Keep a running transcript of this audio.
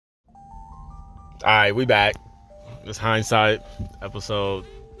Alright, we back. It's Hindsight, episode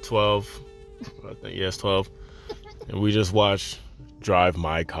 12. I think, yes, 12. And we just watched Drive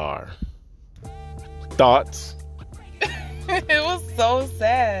My Car. Thoughts? It was so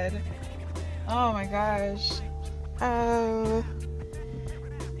sad. Oh my gosh.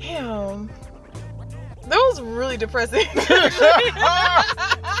 Damn. That was really depressing.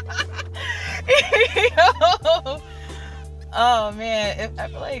 Oh man, I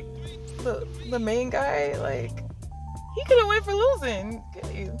feel like the main guy, like, he could have went for losing.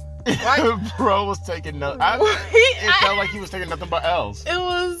 Bro was taking nothing. It felt like he was taking nothing but L's. There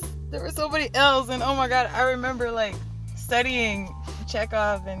were so many L's, and oh my god, I remember like studying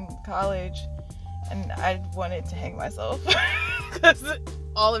Chekhov in college, and I wanted to hang myself because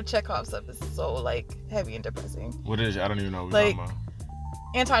all of Chekhov's stuff is so like heavy and depressing. What is it? I don't even know what like, you're talking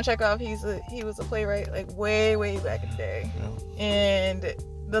about. Anton Chekhov, he was a playwright like way back in the day, yeah. And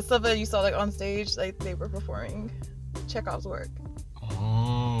the stuff that you saw like on stage, like they were performing Chekhov's work.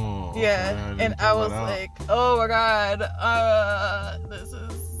 Oh, yeah, okay. And I was like, oh my god, this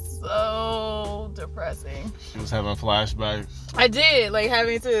is so depressing. She was having flashbacks. I did, like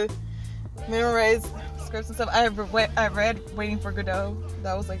having to memorize scripts and stuff. I read Waiting for Godot.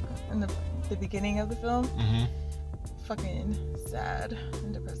 That was like in the beginning of the film. Mm-hmm. Fucking sad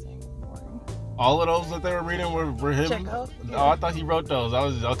and depressing. Boring. All of those that they were reading were him? Chekhov, yeah. Oh, I thought he wrote those. I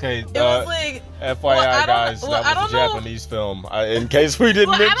was okay. It was like FYI, guys, that was a Japanese film. In case we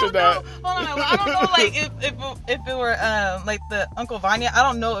didn't mention that. Hold on, I don't know, like if it were like the Uncle Vanya. I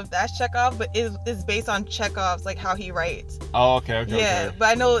don't know if that's Chekhov, but it's based on Chekhov's like how he writes. Oh, okay. Yeah, okay. But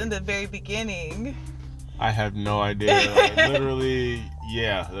I know in the very beginning. I have no idea. Literally,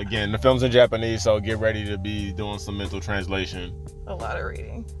 yeah. Again, the film's in Japanese, so get ready to be doing some mental translation. A lot of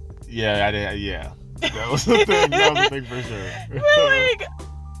reading. Yeah, I did. Yeah, that was the thing. That was the thing for sure. But like,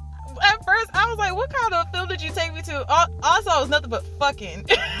 at first, I was like, "What kind of film did you take me to?" All I saw was nothing but fucking.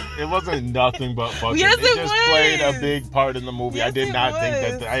 It wasn't nothing but fucking. Yes, it just was. Played a big part in the movie. Yes, I did not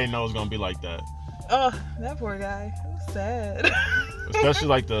think that. I didn't know it was gonna be like that. Oh, that poor guy. It was sad. Especially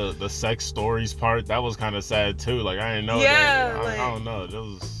like the sex stories part. That was kind of sad too. Like I didn't know. Yeah, that. I don't know.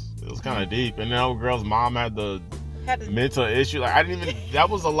 It was kind of deep. And then the girl's mom had the mental issue. Like I didn't even. That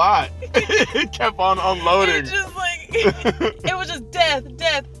was a lot. It kept on unloading. It was just like it was just death.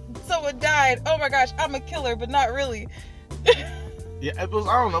 Someone died. Oh my gosh, I'm a killer, but not really. Yeah, it was.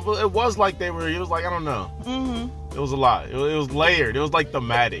 I don't know, but it was like they were. It was like I don't know. Mm-hmm. It was a lot. It was layered. It was like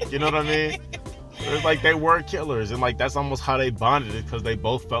thematic. You know what I mean? It was like they were killers, and like that's almost how they bonded it because they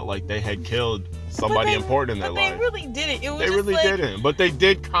both felt like they had killed somebody important in their life. They really didn't. It was they just really like, didn't, but they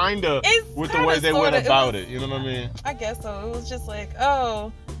did kind of with the way they went about it. You know what I mean? I guess so. It was just like,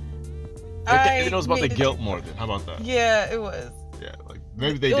 oh, it was about the guilt more than. How about that? Yeah, it was. Yeah, like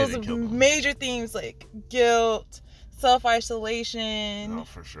maybe they didn't kill them. Major themes like guilt, self-isolation. Oh,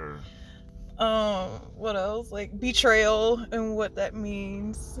 for sure. What else? Like betrayal and what that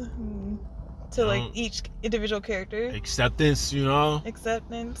means to like each individual character. Acceptance, you know.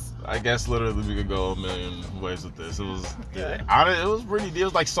 Acceptance. I guess literally we could go a million ways with this. It was, it was pretty. There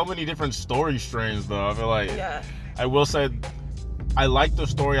was like so many different story strains, though. I feel like. Yeah. I will say, I liked the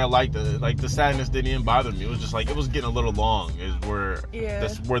story. I liked it. Like the sadness didn't even bother me. It was just like it was getting a little long.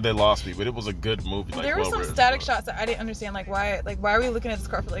 That's where they lost me. But it was a good movie. Like, there were some static shots that I didn't understand. Like why are we looking at this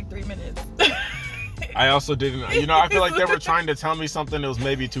car for like 3 minutes? I also didn't. You know, I feel like they were trying to tell me something that was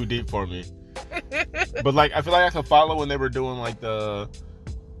maybe too deep for me. But like I feel like I could follow when they were doing like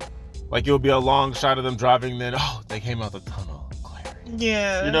it would be a long shot of them driving, then they came out the tunnel. Clarity.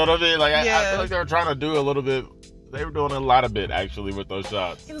 Yeah. You know what I mean? Like I feel like they were trying to do a little bit. They were doing a lot of it actually with those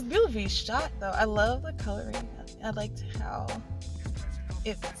shots. It was beautifully shot though. I love the coloring. I liked how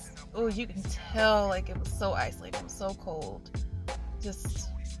you can tell like it was so isolated, it was so cold. Just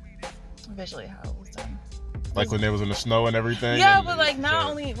visually how it was done. Like when they was in the snow and everything. Yeah, but like not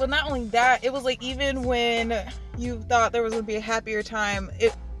only that, it was like even when you thought there was gonna be a happier time,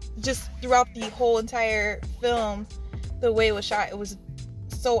 it just throughout the whole entire film, the way it was shot, it was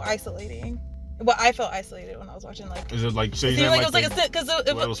so isolating. But I felt isolated when I was watching. Like, is it like so? You like it was like a sense because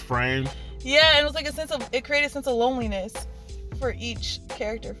it was framed. Yeah, and it was like it created a sense of loneliness for each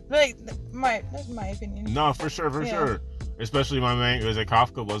character. Like that's my opinion. No, for sure. Especially my main, was it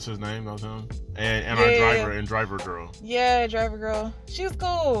Kafka? Was his name? That was him. And our driver and driver girl. Yeah, driver girl. She was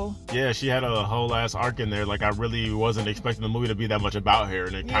cool. Yeah, she had a whole ass arc in there. Like I really wasn't expecting the movie to be that much about her,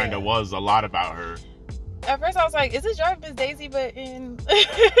 and it kind of was a lot about her. At first I was like, is this Drive Miss Daisy, but in...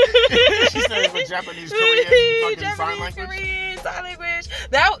 She said it was Japanese, Korean, fucking sign language. Korean, Sign Language.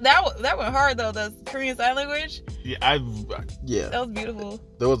 That went hard though. The Korean Sign Language. Yeah, That was beautiful.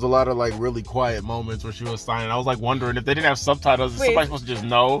 There was a lot of like really quiet moments where she was signing. I was like wondering if they didn't have subtitles, is somebody supposed to just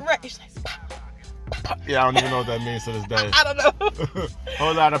know? Right. She's like, yeah, I don't even know what that means to this day. I don't know.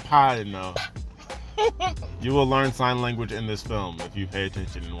 Whole lot of pie, no. You will learn sign language in this film if you pay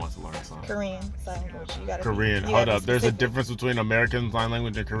attention and want to learn sign. Korean Sign Language. You gotta Korean. Hold up. There's a difference between American Sign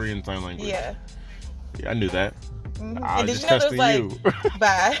Language and Korean Sign Language. Yeah. Yeah, I knew that. Mm-hmm. I And was did just you know there's testing like you.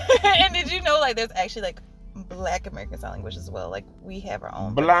 bye? And did you know like there's actually like Black American Sign Language as well? Like we have our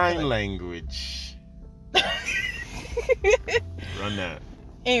own. Blind language. Run that.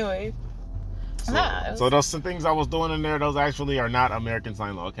 Anyway. So those things I was doing in there, those actually are not American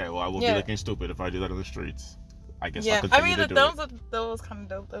Sign Language. Okay, well I will be looking stupid if I do that on the streets. I guess I'll continue to do it. That was kind of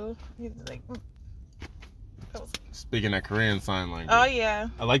dope though. Like, Speaking of Korean Sign Language. oh yeah.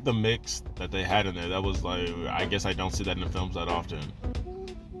 I like the mix that they had in there. That was like, I guess I don't see that in the films that often.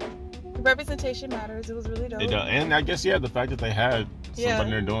 Representation matters. It was really dope. And I guess, the fact that they had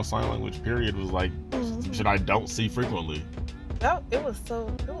somebody there doing sign language, period, was like, shit I don't see frequently. It was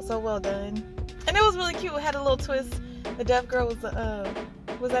so well done. And it was really cute. It had a little twist. The deaf girl was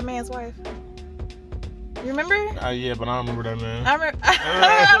that man's wife. You remember? Yeah, but I don't remember that man. I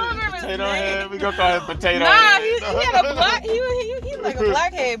don't remember his Potato name. Head. We gonna call him Potato Nah, Head. he had a black. He like a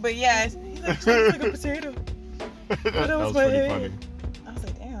blackhead, but yeah, he's like a potato. That was pretty funny. I was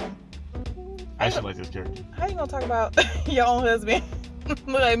like, damn. I actually like this character. How you gonna talk about your own husband? Look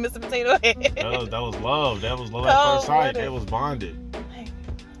like Mr. Potato Head. That was love. That was love at first sight. It was bonded.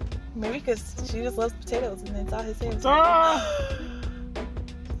 Maybe because she just loves potatoes and then saw his hair.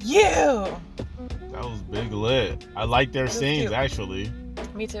 Yeah. That was big lit. I like their scenes cute. Actually.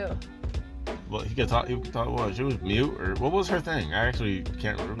 Me too. Well, he could talk. What? She was mute, or what was her thing? I actually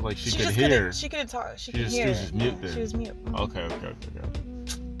can't remember. Like she could hear. She couldn't talk. She could hear. She was just mute then. She was mute. Okay.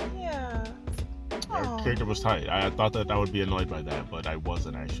 Yeah. Her character was tight. I thought that I would be annoyed by that, but I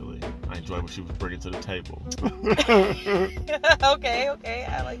wasn't actually. I enjoyed what she was bringing to the table. Okay.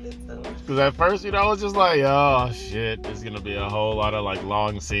 I like this too. Because at first, I was just like, oh shit, there's gonna be a whole lot of like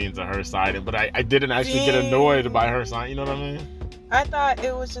long scenes of her siding, but I didn't actually get annoyed by her side. You know what I mean? I thought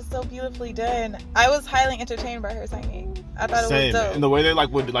it was just so beautifully done. I was highly entertained by her singing. I thought Same. It was dope. And the way they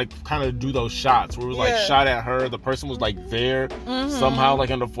would kind of do those shots where it was like shot at her, the person was like there somehow like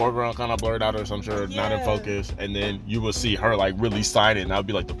in the foreground, kind of blurred out or some sure, not in focus, and then you would see her like really signing, and that would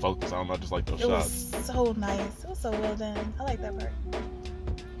be like the focus. I don't know, just like those shots. It was so nice. It was so well done. I like that part.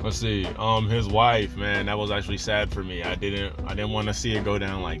 Let's see. His wife, man, that was actually sad for me. I didn't want to see it go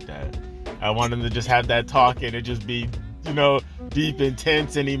down like that. I wanted to just have that talk and it just be, deep,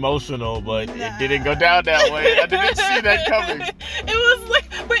 intense, and emotional, but it didn't go down that way. I didn't see that coming. It was like,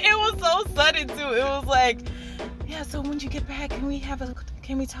 but it was so sudden too. It was like, yeah, so when you get back, can we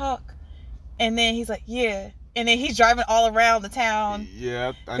talk? And then he's like, yeah. And then he's driving all around the town.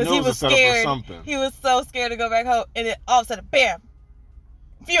 Yeah, I know it was a setup for something. He was so scared to go back home, and then all of a sudden, bam,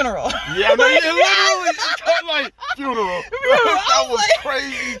 funeral. Yeah, no, literally, kind of like funeral. That was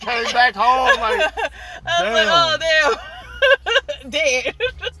crazy. He came back home like, I was like, oh damn. Dead.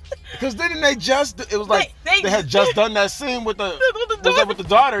 Because didn't they it was like they had just done that scene with the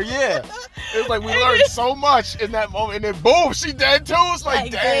daughter, yeah. It was like we learned so much in that moment, and then boom, she dead too. It's like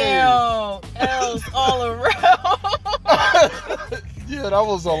damn. L's all around. Yeah, that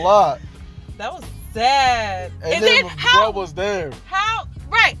was a lot. That was sad. And then how was there? How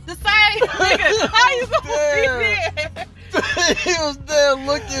right, the side nigga, how you supposed to be there? He was there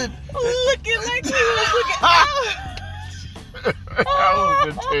looking like he was looking. That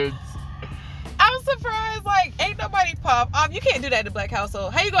was intense. I'm surprised, like, ain't nobody pop off. You can't do that in a black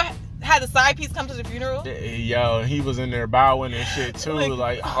household. How you gonna have the side piece come to the funeral? Yo, he was in there bowing and shit too.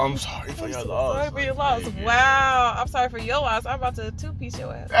 Like, I'm sorry for your loss. Sorry for your loss. Wow. I'm sorry for your loss. I'm about to two-piece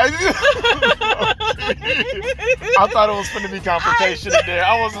your ass. I thought it was going to be confrontation in there.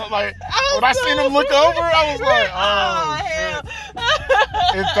 I was like, when I seen him look over, I was like, oh shit.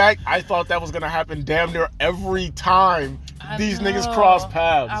 In fact, I thought that was going to happen damn near every time these niggas cross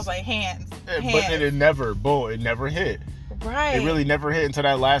paths. I was like, hands. But then it never hit. Right. It really never hit until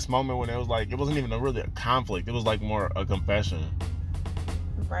that last moment when it was like, it wasn't even really a conflict. It was like more a confession.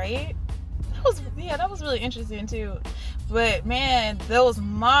 Right? That was really interesting too. But man, those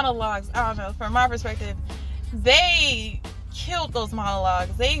monologues, I don't know, from my perspective, they killed those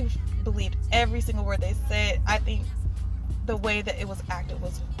monologues. They believed every single word they said. I think the way that it was acted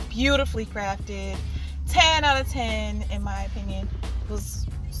was beautifully crafted. 10 out of 10 in my opinion. It was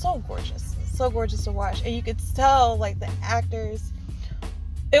so gorgeous to watch, and you could tell like the actors,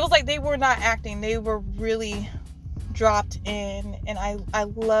 it was like they were not acting, they were really dropped in, and I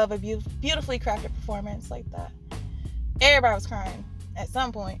love a beautifully crafted performance like that. Everybody was crying at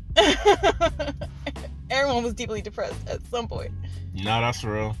some point. Everyone was deeply depressed at some point. No, that's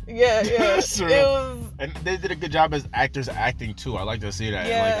real. Yeah. That's real. It was, and they did a good job as actors acting too. I like to see that.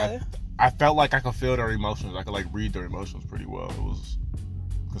 yeah. And, like, I felt like I could feel their emotions. I could like read their emotions pretty well. It was,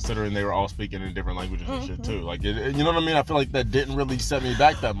 considering they were all speaking in different languages and shit too. Like, you know what I mean? I feel like that didn't really set me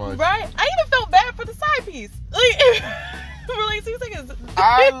back that much. Right? I even felt bad for the side piece. Like, for like 2 seconds.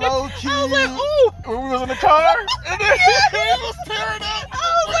 I low key. I was like, ooh. When we was in the car, and then he was tearing up. I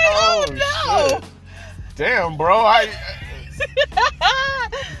was like, oh no. Shit. Damn, bro.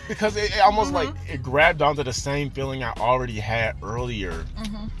 Because it almost like it grabbed onto the same feeling I already had earlier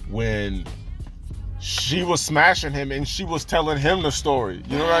when she was smashing him and she was telling him the story.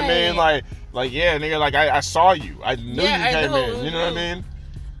 You know what I mean? Like yeah, nigga, like I saw you. I knew you came in. You know what I mean?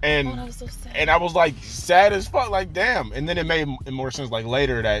 And that was so sad. And I was like sad as fuck, like damn. And then it made more sense like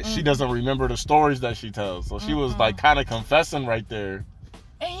later that she doesn't remember the stories that she tells. So she was like kind of confessing right there.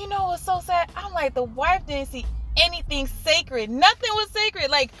 And you know what's so sad? I'm like, the wife didn't see anything sacred. Nothing was sacred.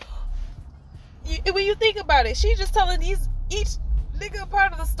 Like, when you think about it, she's just telling each nigga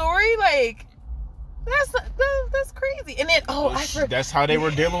part of the story. Like, that's crazy. And then I forgot. That's how they were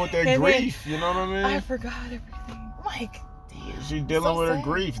dealing with their grief. You know what I mean? I forgot everything. I'm like, damn. She dealing with her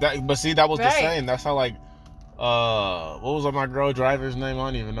grief. But see, that was the same. That's how like. What was my girl driver's name? I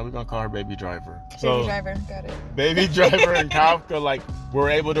don't even know. We're gonna call her Baby Driver. Baby Driver, got it. Baby Driver and Kafka, like, were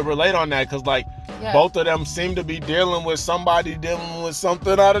able to relate on that because, like, both of them seem to be dealing with somebody dealing with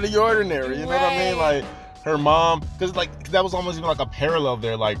something out of the ordinary. You know what I mean? Like, her mom, because, like, that was almost even like a parallel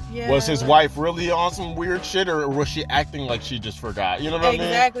there. Like, was his wife really on some weird shit, or was she acting like she just forgot? You know what I mean?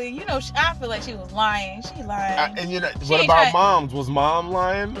 Exactly. You know, I feel like she was lying. She lying. And you know, what about moms? Was mom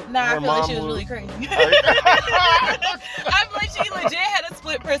lying? Nah, I feel like she was really crazy. I feel like she legit had a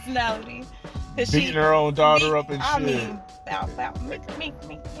split personality. Beating her own daughter up and shit. I mean,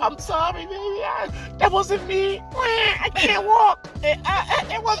 me. I'm sorry, baby. That wasn't me. I can't walk.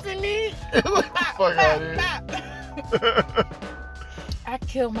 It wasn't me. Fuck out of here. I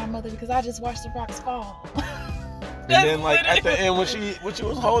killed my mother because I just watched the rocks fall. And then, like, at the end, when she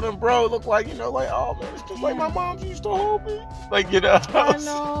was holding bro, it looked like, you know, like, oh man, it's just like my mom used to hold me. Like, you know. I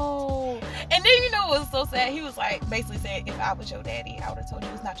know. And then, you know what was so sad? He was like basically saying, if I was your daddy, I would have told you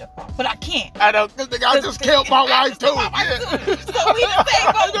it's not your fault. But I can't. I know, because I just killed my wife too. So we the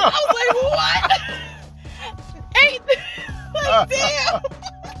same boat. I was like, what? Ain't like, damn.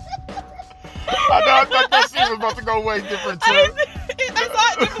 I thought that scene was about to go way different too. I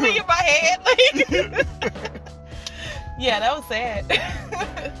saw it differently in my head. Like, yeah, that was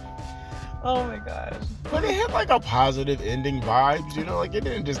sad. Oh my gosh. But it had like a positive ending vibes, you know, like it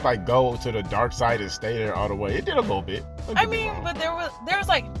didn't just like go to the dark side and stay there all the way. It did a little bit. I mean, but there was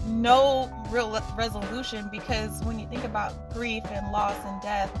like no real resolution, because when you think about grief and loss and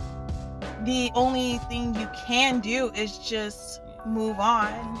death, the only thing you can do is just move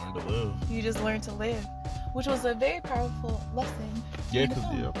on. Learn to live. You just learn to live, which was a very powerful lesson. Yeah, because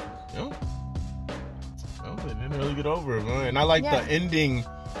they didn't really get over it, man. And I like the ending,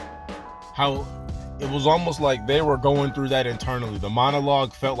 how it was almost like they were going through that internally. The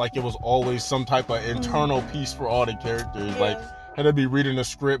monologue felt like it was always some type of internal piece for all the characters. Like, had to be reading a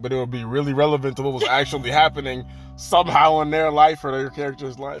script, but it would be really relevant to what was actually happening somehow in their life or their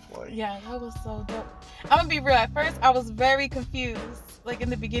character's life. Like, yeah, that was so dope. I'm gonna be real. At first, I was very confused. Like in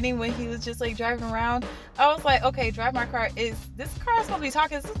the beginning, when he was just like driving around, I was like, okay, drive my car. Is this car supposed to be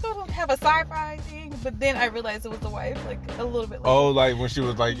talking? Is this supposed to have a sci-fi thing? But then I realized it was the wife, like a little bit later. Oh, like when she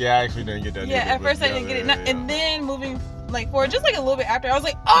was like, yeah, I actually didn't get that. Yeah, at first I didn't get it. And then moving like forward, just like a little bit after, I was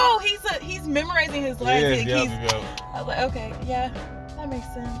like, oh, he's memorizing his lines. I was like, okay, yeah, that makes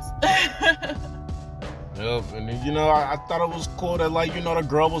sense. Yep, and you know, I thought it was cool that, like, you know, the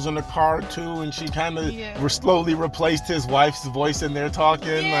girl was in the car too, and she kind of slowly replaced his wife's voice in there talking.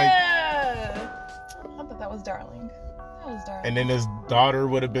 Yeah, I thought that was darling. And then his daughter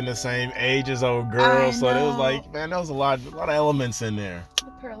would have been the same age as old girl, so it was like, man, there was a lot of elements in there.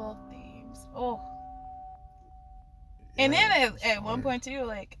 The parallel themes. Oh. And then at one point too,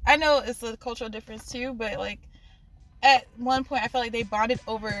 like, I know it's a cultural difference too, but like at one point I felt like they bonded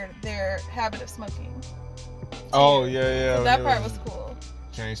over their habit of smoking. Oh yeah. So that part was cool.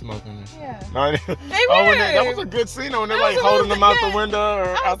 Chain smoking. Yeah. No, they were. That was a good scene when they're like holding them out the window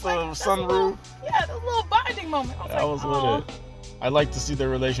or out the sunroof. Yeah, a little bonding moment. I was with it. I like to see their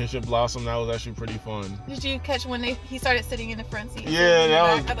relationship blossom. That was actually pretty fun. Did you catch when he started sitting in the front seat?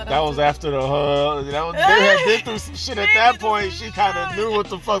 Yeah, that was after the hug. They had been through some shit at that point. She kind of knew what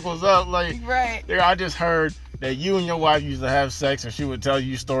the fuck was up. Like, right. I just heard that you and your wife used to have sex and she would tell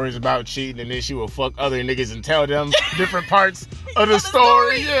you stories about cheating and then she would fuck other niggas and tell them different parts of the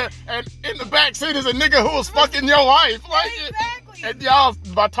story. Yeah. And in the backseat is a nigga who was fucking your wife. Like, exactly. And y'all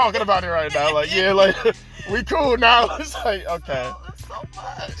about talking about it right now. Like, yeah, like, we cool now. It's like, okay. That's so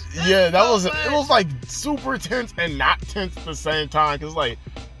much. Yeah, that so was, much. it was like super tense and not tense at the same time. Cause like,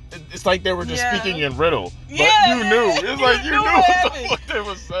 it's like they were just speaking in riddle. But you knew. It's like you knew what the fuck they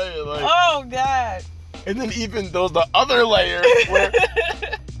were saying. Like, oh, God. And then even those the other layer where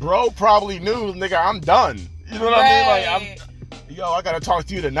bro probably knew, nigga, I'm done. You know what I mean? Like, I gotta talk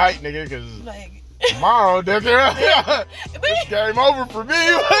to you tonight, nigga, cause like, tomorrow, nigga, it's game over for me.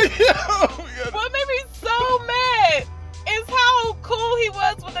 Like, what made me so mad is how cool he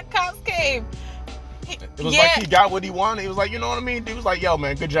was when the cops came. It was like he got what he wanted. He was like, you know what I mean? He was like, yo,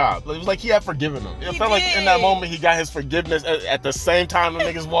 man, good job. It was like he had forgiven him. It felt like in that moment he got his forgiveness at the same time the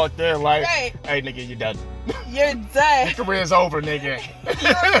niggas walked in like, hey, nigga, you're done. You're done. Your career's over, nigga.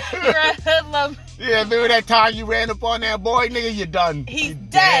 You're a hoodlum. Yeah, remember that time you ran up on that boy? Nigga, you're done. He's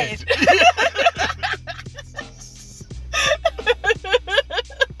dead.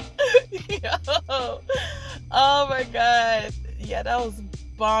 Yo. Oh, my God. Yeah, that was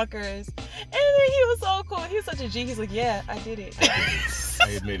bonkers. And then he was so cool. He was such a G. He's like, yeah, I did it. I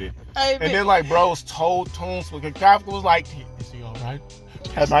admit it. And then like bro's told Toons because Kafka was like, is he all right?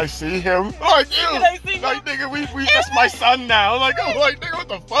 Can I see him? Like, Can I see him? Like, nigga, we that's my son now. Like, I'm like, nigga, what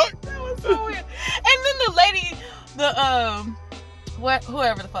the fuck? That was so weird. And then the lady,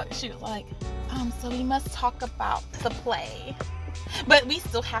 whoever the fuck, she was like, so we must talk about the play. But we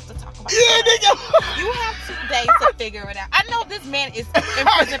still have to talk about it. Nigga. You have 2 days to figure it out. I know this man is in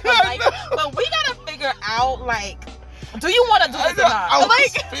prison for life, but we gotta figure out, like, do you want to do this or not? I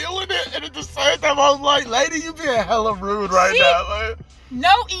was feeling it, and at the same time, I was like, lady, you being hella rude right now. Like,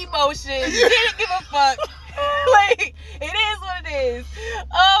 no emotion. You didn't give a fuck. Like, it is what it is.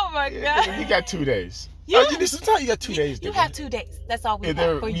 Oh, my God. You got 2 days. You need some time. You got 2 days. You have 2 days. That's all we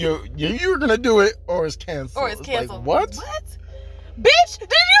have for you. You're going to do it, or it's canceled. Or it's canceled. Like, what? Bitch, did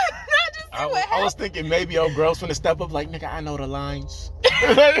you not just see what happened? I was thinking maybe old girl's gonna step up like, nigga, I know the lines.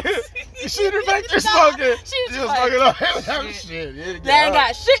 She in the back there smoking. She was smoking on shit. That ain't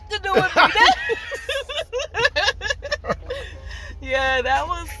got shit to do with me. Yeah, that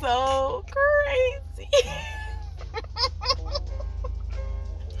was so crazy.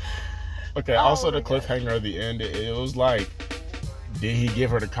 Okay, also the cliffhanger at the end, it was like, did he give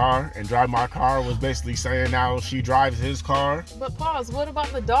her the car and drive my car? Was basically saying now she drives his car. But pause, what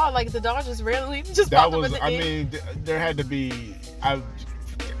about the dog? Like the dog just randomly popped up at the end? Mean, there had to be, I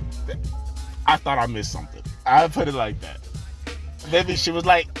thought I missed something. I put it like that. Maybe she was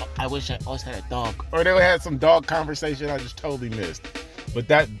like, I wish I always had a dog. Or they had some dog conversation I just totally missed. But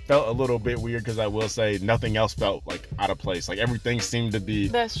that felt a little bit weird because I will say nothing else felt like out of place. Like everything seemed to be.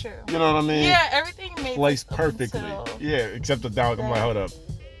 That's true. You know what I mean? Yeah, everything made placed perfectly. Yeah, except the dog. I'm like, hold up.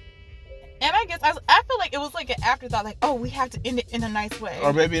 And I guess I feel like it was like an afterthought, like, oh, we have to end it in a nice way.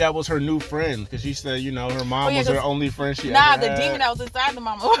 Or maybe that was her new friend because she said, you know, her mom was her only friend she ever had. The demon that was inside the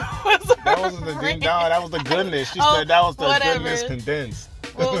mama. That wasn't the demon. No, that was the goodness. She said that was the goodness condensed.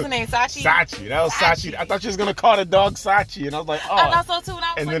 What was her name? Sachi? Sachi. That was Sachi. I thought she was going to call the dog Sachi. And I was like, oh. I thought so too.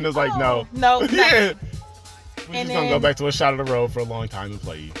 And then it was like, no. No. Yeah. We're just going to go back to a shot of the road for a long time and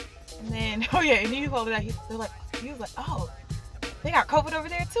play you. And then, and then you called it out. He was like, oh, they got COVID over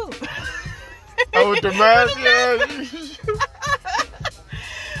there too. Oh, with the mask? Yeah.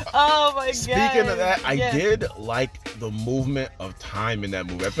 Oh my God. Speaking of that, I did like the movement of time in that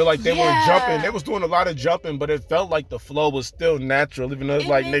movie. I feel like they were jumping. They was doing a lot of jumping, but it felt like the flow was still natural, even though it's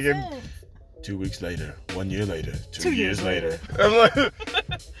like, nigga, sense. 2 weeks later, 1 year later, 2 years later. I'm like,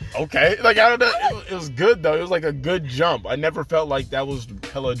 okay. Like, I don't know. It was good, though. It was like a good jump. I never felt like that was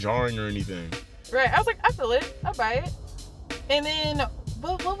hella jarring or anything. Right. I was like, I feel it. I buy it. And then,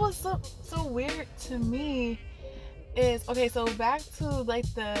 but what was so weird to me is, okay, so back to like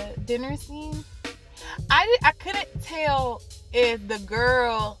the dinner scene. I couldn't tell if the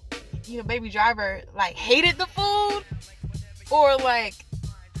girl, you know, baby driver, like hated the food or like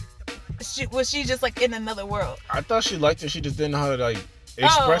was she just like in another world. I thought she liked it. She just didn't know how to like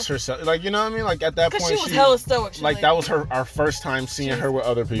express herself. Like, you know what I mean? Like at that point, she was hella stoic. Like that was our first time seeing her with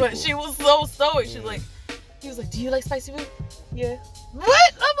other people. But she was so stoic. She's like, he was like, do you like spicy food? Yeah.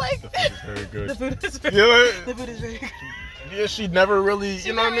 What? I'm like, the food is very good. The food is very good. The food is very good. Yeah, she never really,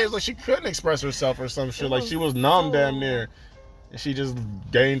 you know what I mean? It's like she couldn't express herself or some shit. Like she was numb damn near. And she just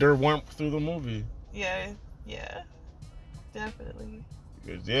gained her warmth through the movie. Yeah. Definitely.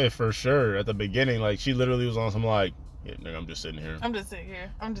 Yeah, for sure. At the beginning, like she literally was on some like, yeah, nigga, I'm just sitting here. I'm just sitting here.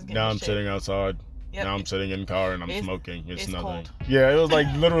 I'm just getting now I'm sitting outside. Yep. Now I'm sitting in the car and I'm smoking. It's nothing. Cold. Yeah, it was like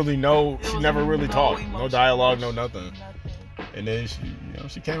literally she never really talked. Emotion, no dialogue, no nothing. And then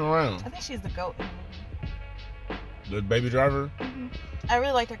she came around. I think she's the GOAT in the movie. The Baby Driver? Mm-hmm. I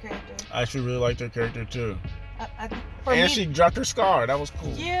really liked her character. I actually really liked her character too. And she dropped her scar. That was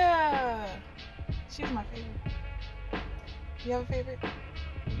cool. Yeah. She was my favorite. You have a favorite?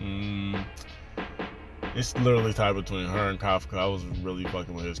 It's literally tied between her and Kafka. I was really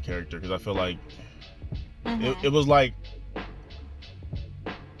fucking with his character because I feel like it was like,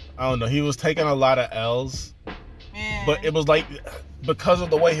 I don't know, he was taking a lot of L's, but it was like, because of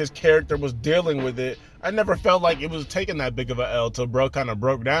the way his character was dealing with it, I never felt like it was taking that big of a L till bro kind of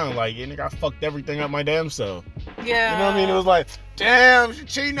broke down. Like, and nigga, I fucked everything up my damn self. Yeah. You know what I mean? It was like, damn, she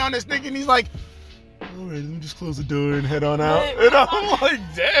cheating on this nigga, and he's like, all right, let me just close the door and head on out. And I'm like,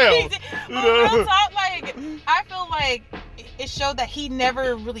 damn. Real talk, like, I feel like it showed that he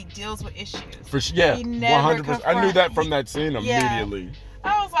never really deals with issues. Yeah, he never 100%. I knew that from that scene immediately.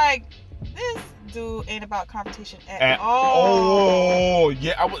 I was like, this dude ain't about confrontation at all. Oh,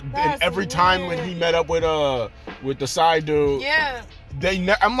 yeah. And every time when he met up with the side dude,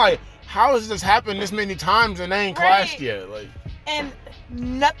 I'm like, how has this happened this many times and they ain't clashed yet? Like, and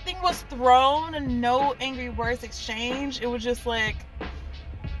nothing was thrown and no angry words exchanged. It was just like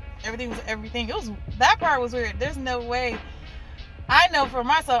everything was everything. That part was weird. There's no way. I know for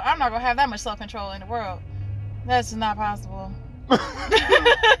myself, I'm not gonna have that much self-control in the world. That's just not possible.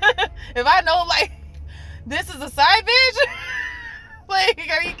 If I know, like, this is a side bitch, like,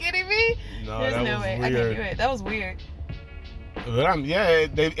 are you kidding me? No, there's no way. Weird. I can't do it. That was weird. But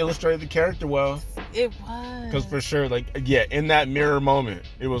they illustrated the character well. It was. Because for sure, like, in that mirror moment,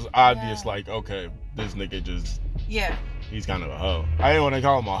 it was obvious, like, okay, this nigga just, he's kind of a hoe. I didn't want to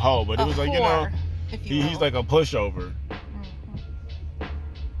call him a hoe, but it was like, whore, he's like a pushover.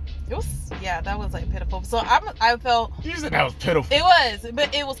 It was, that was like pitiful. So I felt. You said that was pitiful. It was,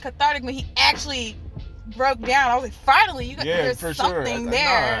 but it was cathartic when he actually broke down. I was like, finally, you got there's for something sure.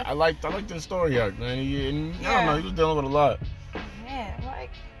 there. I liked the story arc, man. I don't know, he was dealing with a lot. Yeah, like.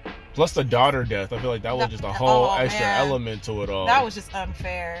 Plus the daughter death. I feel like that was just a whole extra element to it all. That was just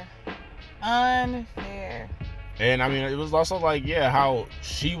unfair. Unfair. And I mean, it was also like, how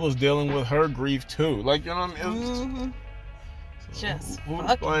she was dealing with her grief too. Like, you know what I mean? It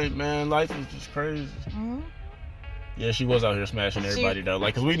was like, man, life is just crazy. Yeah, she was out here smashing everybody though.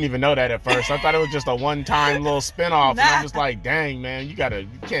 Like, cause we didn't even know that at first. I thought it was just a one-time little spinoff. And I'm just like, dang, man, you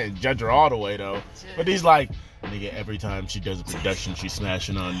can't judge her all the way though. But he's like, nigga, every time she does a production, she's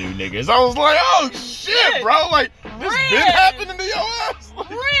smashing on new niggas. I was like, oh shit, bro. Like, this been happening to your ass. Like,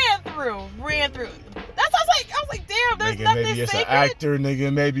 ran through. That's what I was like, damn, there's nigga, nothing maybe it's sacred. an actor,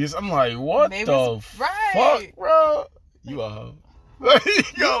 nigga. Maybe it's. I'm like, what the fuck, bro? You a hoe.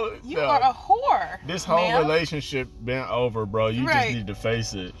 You are a whore. This whole relationship been over, bro. You just need to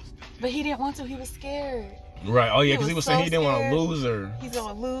face it. But he didn't want to. He was scared. Right. Oh yeah, because he was saying he didn't want to lose her. He's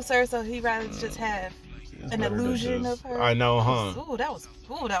gonna lose her, so he'd rather just have an illusion of her. I know, huh? Ooh, that was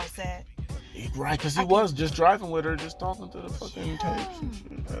sad. Right, because he was just driving with her, just talking to the fucking tapes and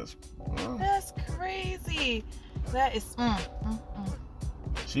shit. That's crazy. That is.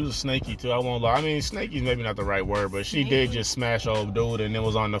 She was snaky too, I won't lie. I mean, snaky's maybe not the right word, but she did just smash old dude and then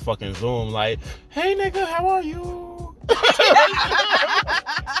was on the fucking Zoom like, hey nigga, how are you?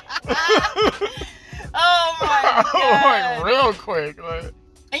 Oh my god. Like real quick. Like.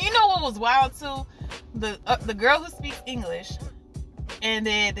 And you know what was wild too? The girl who speaks English and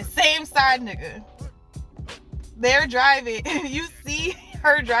then the same side nigga. They're driving. You see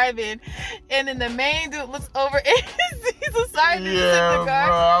her driving, and then the main dude looks over and sees a side nigga in the car.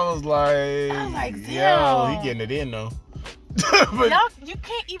 Bro, I was like, damn. Yo, he getting it in though. But y'all, you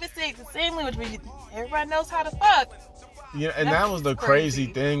can't even say the same language, but everybody knows how to fuck. Yeah, and that was the crazy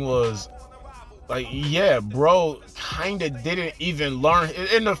thing was, like, bro kind of didn't even learn.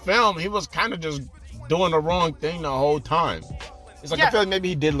 In the film, he was kind of just doing the wrong thing the whole time. It's like, I feel like maybe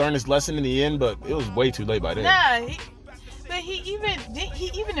he did learn his lesson in the end, but it was way too late by then. Nah, he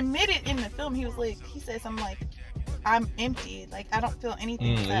even admitted in the film, he said something like, I'm empty. Like, I don't feel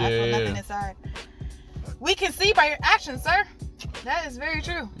anything inside. I feel nothing inside. We can see by your actions, sir. That is very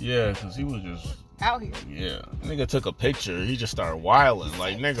true. Yeah, because he was just out here. Yeah. Nigga took a picture. He just started wilding.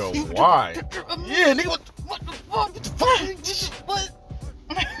 Like, nigga, why? Yeah, nigga, what the fuck? What?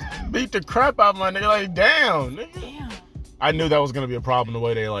 Beat the crap out of my nigga. Like, damn, nigga. Damn. I knew that was gonna be a problem the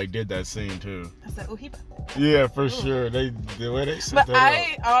way they like did that scene too. I said, oh, he about that. Yeah, for sure. The way they set that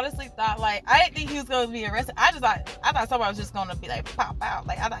I honestly thought, like, I didn't think he was gonna be arrested. I thought somebody was just gonna be like pop out.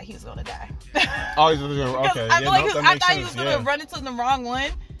 Like, I thought he was gonna die. Oh, he's gonna okay. I thought he was gonna run into the wrong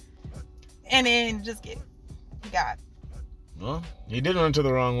one. and then just got. Well, he did run into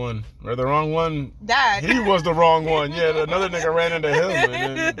the wrong one. Or the wrong one Died. He was the wrong one. Yeah, another nigga ran into him,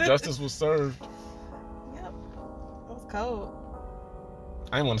 and then justice was served. Yep. That was cold.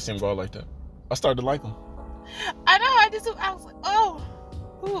 I didn't want to see him go out like that. I started to like him. I know. I was like, oh,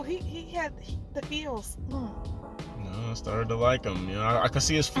 ooh, he had the feels. I started to like him. You know, I could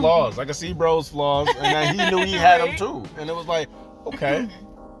see his flaws. I could see bro's flaws, and then he knew he had them too. And it was like, okay.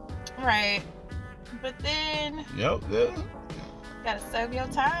 Right. But then. Yep. Yeah. Gotta serve your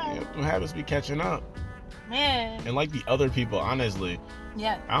time. Yep. Them habits be catching up. Man. And like the other people, honestly.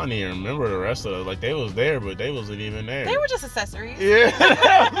 Yeah. I don't even remember the rest of it. Like they was there, but they wasn't even there. They were just accessories.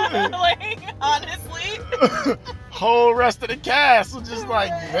 Yeah. Like, honestly. Whole rest of the cast was just like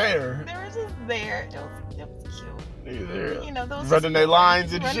there. They were just there. It was cute. You know, those running their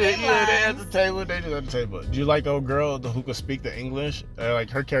lines and shit. They at the table. They just at the table. Do you like the old girl who could speak the English? Like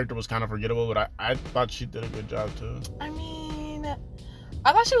her character was kind of forgettable, but I thought she did a good job too. I mean,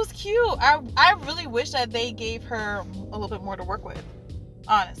 I thought she was cute. I really wish that they gave her a little bit more to work with.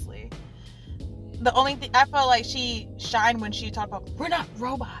 Honestly, the only thing I felt like she shined when she talked about we're not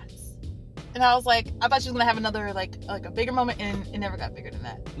robots, and I was like, I thought she was gonna have another like a bigger moment, and it never got bigger than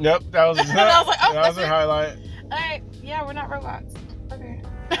that. Yep, that was. And I was like, oh, that was her highlight. All right, yeah, we're not robots. Okay.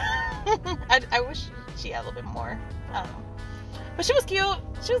 I wish she had a little bit more. I don't know, but she was cute.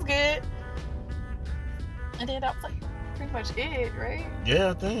 She was good, and then that was like pretty much it, right?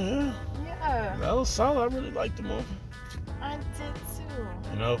 Yeah, I think Yeah. that was solid. I really liked the movie. I did too.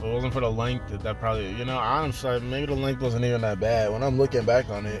 You know, if it wasn't for the length, that probably, you know, honestly, maybe the length wasn't even that bad. When I'm looking back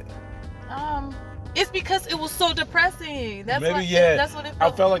on it, it's because it was so depressing. That's maybe what, yeah. That's what it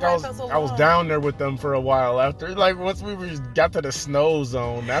felt. I felt like I was down there with them for a while after. Like once we got to the snow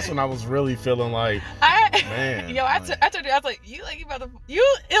zone, that's when I was really feeling like, man. Yo, I told you, I was like, you about to. It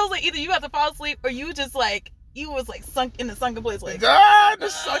was like either you about to fall asleep or you just like. You was like sunk in the sunken place, like the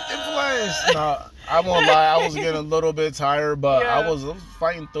sunken place. No, I won't lie. I was getting a little bit tired, but yeah. I was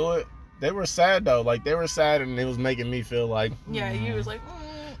fighting through it. They were sad though. Like they were sad, and it was making me feel like. Yeah, you was like.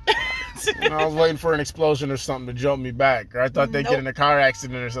 And I was waiting for an explosion or something to jump me back, or I thought they'd get in a car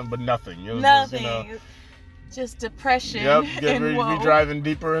accident or something, but nothing. It was nothing. Just, you know, just depression. Yep. And we driving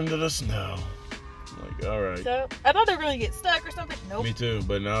deeper into the snow. Like, all right. So I thought they were gonna get stuck or something. Nope. Me too,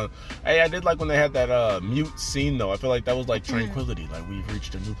 but no. Hey, I did like when they had that mute scene though. I feel like that was like tranquility. Like we've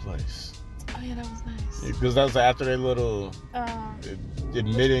reached a new place. Oh yeah, that was nice. Because that was after their little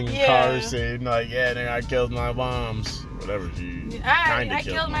admitting car scene. Like then I killed my moms. Whatever she I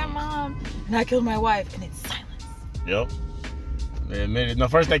killed my mom and I killed my wife, and it's silence. Yep. They admitted. No,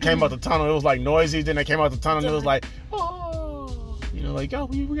 first they came out the tunnel. It was like noisy. Then they came out the tunnel. And it was like, oh, you know, like, yo,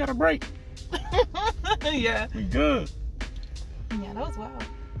 we got a break. Yeah. We good. Yeah, that was wild.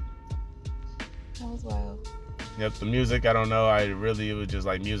 That was wild. Yep, the music, I don't know. It was just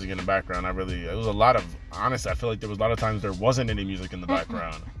like music in the background. It was a lot of, honestly, I feel like there was a lot of times there wasn't any music in the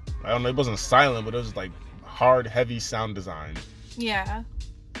background. I don't know, it wasn't silent, but it was like hard, heavy sound design. Yeah.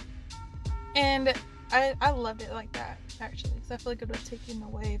 And I loved it like that, actually. Because I feel like it would have taken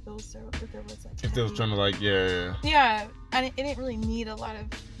away if there was like. If they was trying to like, yeah. Yeah, and it didn't really need a lot of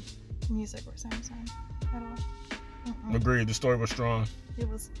music or sound design at all. Agreed. The story was strong. It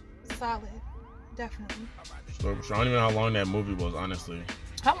was solid, definitely. The story was strong. I don't even know how long that movie was, honestly.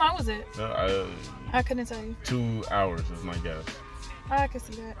 How long was it? I couldn't tell you. 2 hours is my guess. I could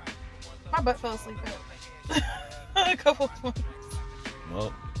see that. My butt fell asleep at a couple of points.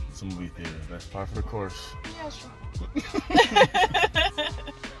 Well, it's a movie theater. That's par for the course. Yeah, sure.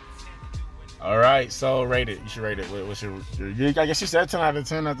 All right, so rate it. You should rate it. What's your I guess you said 10 out of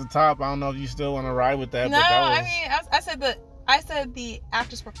 10 at the top. I don't know if you still want to ride with that. No, but that was... I mean, I said the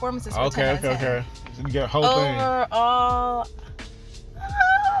actors' performances were 10 out of 10. Okay. So you get a whole thing. Overall,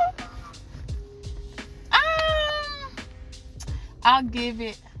 I'll give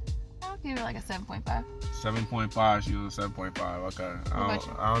it like a 7.5. 7.5. She was a 7.5. Okay.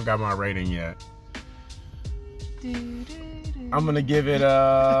 I don't got my rating yet. I'm gonna give it a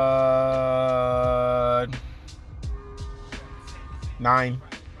 9.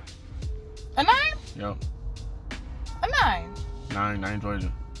 A 9? Yep. A 9. 9. I enjoyed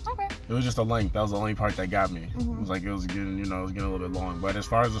it. Okay. It was just the length. That was the only part that got me. Mm-hmm. It was like it was getting a little bit long. But as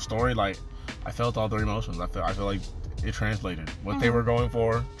far as the story, like I felt all their emotions. I feel like it translated. What they were going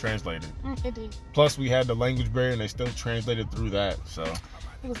for translated. It did. Plus we had the language barrier and they still translated through that. So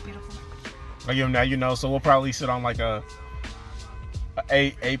it was beautiful. Like now you know, so we'll probably sit on like a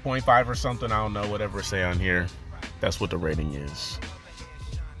 8.5 or something. I don't know, whatever say on here. That's what the rating is.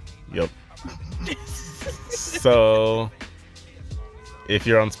 Yep. So If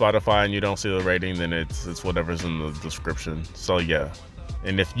you're on Spotify and you don't see the rating, then it's whatever's in the description. So yeah.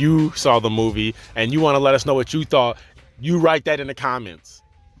 And if you saw the movie and you want to let us know what you thought, you write that in the comments.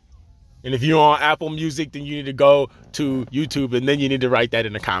 And if you're on Apple Music, then you need to go to YouTube and then you need to write that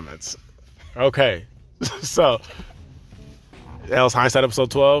in the comments. Okay. So that was Hindsight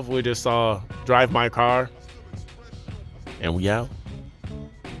episode 12. We just saw Drive My Car. And we out.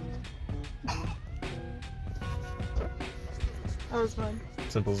 That was fun.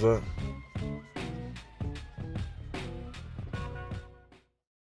 Simple as that.